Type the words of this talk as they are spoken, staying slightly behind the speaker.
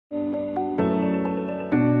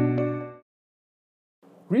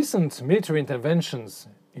Recent military interventions,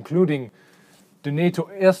 including the NATO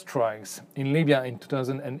airstrikes in Libya in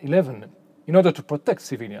 2011, in order to protect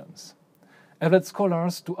civilians, have led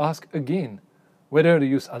scholars to ask again whether the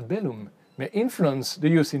jus ad bellum may influence the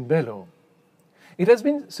jus in bello. It has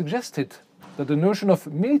been suggested that the notion of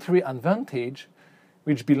military advantage,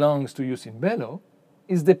 which belongs to jus in bello,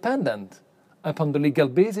 is dependent upon the legal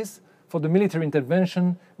basis for the military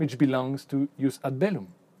intervention which belongs to jus ad bellum.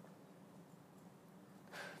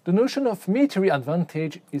 The notion of military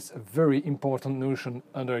advantage is a very important notion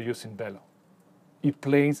under jus in bello. It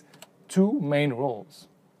plays two main roles.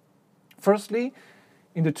 Firstly,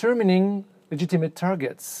 in determining legitimate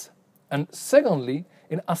targets, and secondly,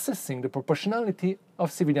 in assessing the proportionality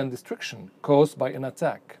of civilian destruction caused by an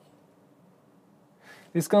attack.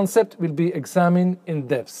 This concept will be examined in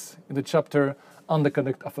depth in the chapter on the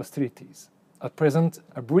conduct of hostilities. At present,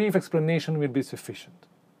 a brief explanation will be sufficient.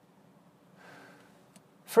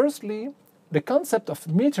 Firstly, the concept of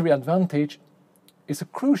military advantage is a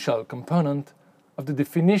crucial component of the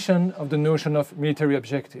definition of the notion of military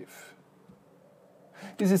objective.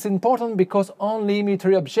 This is important because only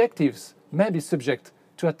military objectives may be subject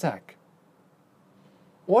to attack.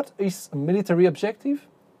 What is a military objective?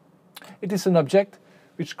 It is an object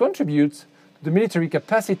which contributes to the military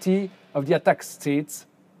capacity of the attacked states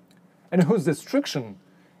and whose destruction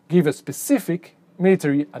gives a specific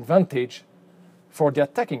military advantage for the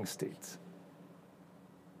attacking states.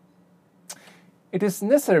 It is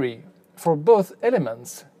necessary for both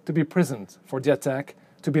elements to be present for the attack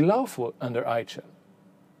to be lawful under IHL.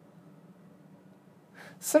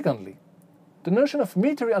 Secondly, the notion of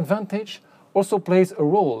military advantage also plays a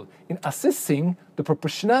role in assessing the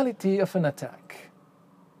proportionality of an attack.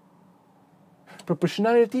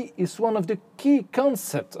 Proportionality is one of the key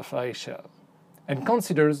concepts of IHL and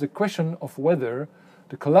considers the question of whether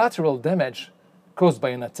the collateral damage caused by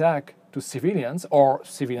an attack to civilians or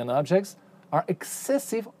civilian objects are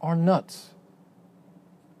excessive or not.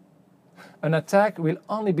 An attack will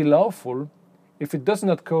only be lawful if it does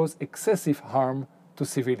not cause excessive harm to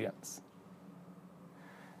civilians.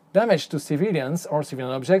 Damage to civilians or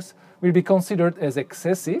civilian objects will be considered as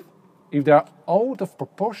excessive if they are out of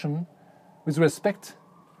proportion with respect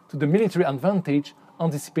to the military advantage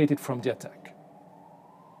anticipated from the attack.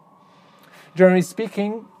 Generally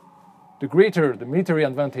speaking, the greater the military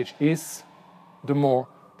advantage is, the more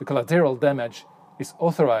the collateral damage is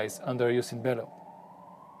authorized under jus in bello.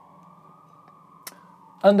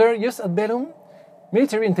 Under jus ad bellum,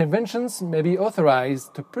 military interventions may be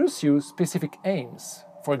authorized to pursue specific aims,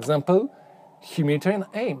 for example, humanitarian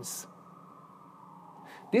aims.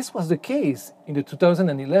 This was the case in the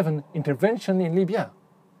 2011 intervention in Libya,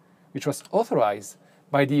 which was authorized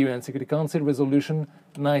by the UN Security Council Resolution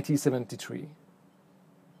 1973.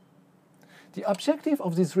 The objective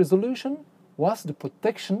of this resolution was the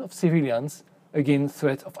protection of civilians against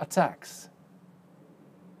threat of attacks.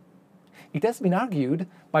 It has been argued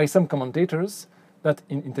by some commentators that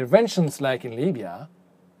in interventions like in Libya,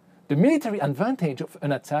 the military advantage of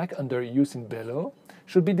an attack under jus in bello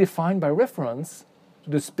should be defined by reference to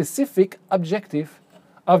the specific objective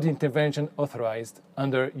of the intervention authorized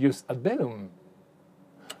under jus ad bellum,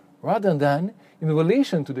 rather than in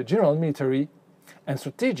relation to the general military and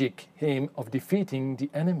strategic aim of defeating the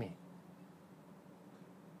enemy.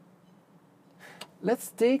 Let's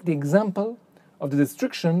take the example of the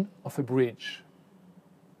destruction of a bridge.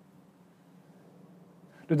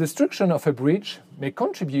 The destruction of a bridge may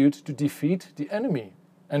contribute to defeat the enemy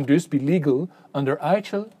and thus be legal under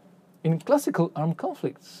IHL in classical armed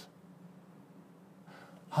conflicts.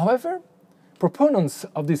 However, proponents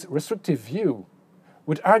of this restrictive view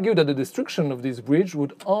would argue that the destruction of this bridge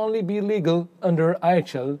would only be legal under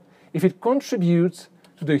IHL if it contributes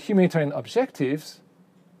to the humanitarian objectives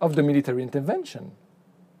of the military intervention.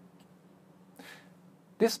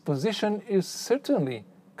 This position is certainly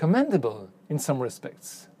commendable in some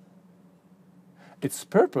respects. Its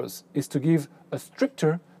purpose is to give a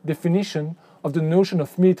stricter definition of the notion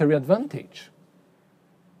of military advantage.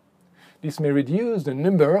 This may reduce the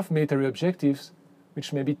number of military objectives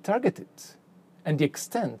which may be targeted and the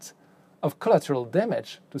extent of collateral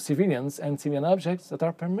damage to civilians and civilian objects that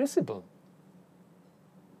are permissible.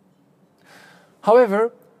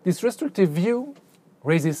 However, this restrictive view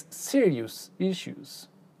raises serious issues.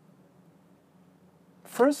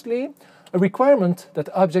 Firstly, a requirement that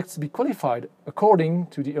objects be qualified according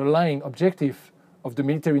to the underlying objective of the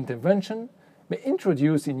military intervention may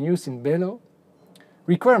introduce in jus in bello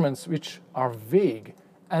requirements which are vague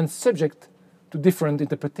and subject to different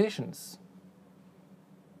interpretations.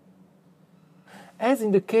 As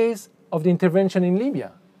in the case of the intervention in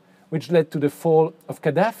Libya, which led to the fall of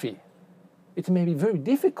Gaddafi, it may be very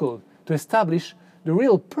difficult to establish the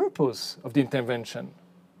real purpose of the intervention.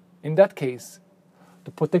 In that case,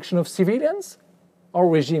 the protection of civilians or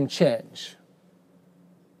regime change.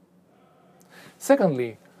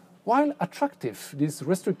 Secondly, while attractive, this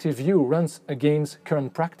restrictive view runs against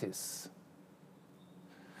current practice.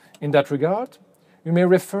 In that regard, you may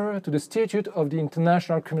refer to the Statute of the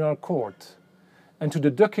International Criminal Court and to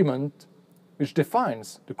the document which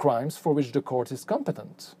defines the crimes for which the court is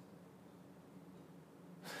competent.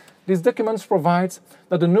 This document provides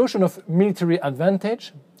that the notion of military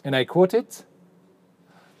advantage, and I quote it,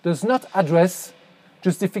 does not address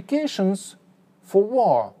justifications for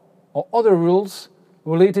war or other rules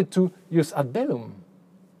related to jus ad bellum.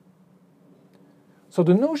 So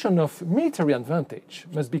the notion of military advantage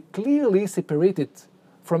must be clearly separated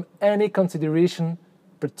from any consideration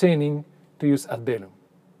pertaining to jus ad bellum.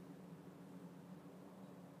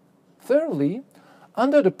 Thirdly,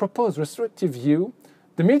 under the proposed restrictive view,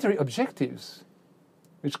 the military objectives,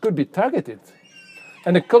 which could be targeted,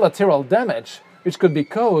 and the collateral damage which could be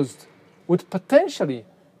caused would potentially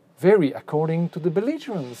vary according to the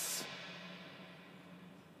belligerents.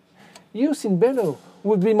 Jus in bello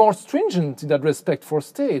would be more stringent in that respect for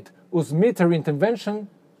state whose military intervention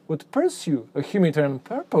would pursue a humanitarian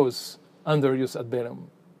purpose under jus ad bellum.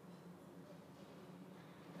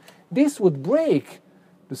 This would break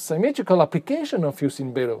the symmetrical application of jus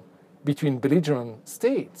in bello between belligerent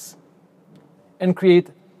states and create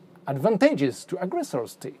advantages to aggressor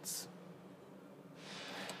states.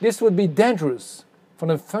 This would be dangerous for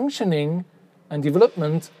the functioning and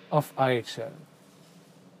development of IHL.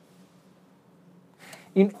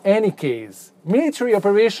 In any case, military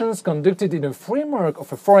operations conducted in the framework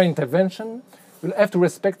of a foreign intervention will have to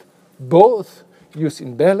respect both jus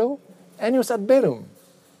in bello and jus ad bellum.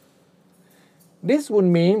 This would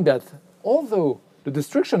mean that although the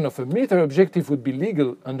destruction of a military objective would be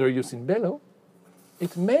legal under jus in bello,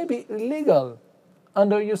 it may be illegal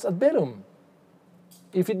under jus ad bellum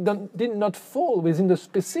if it did not fall within the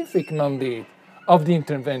specific mandate of the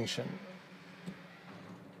intervention.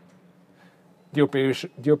 The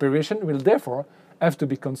operation will therefore have to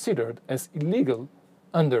be considered as illegal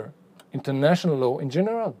under international law in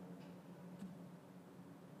general.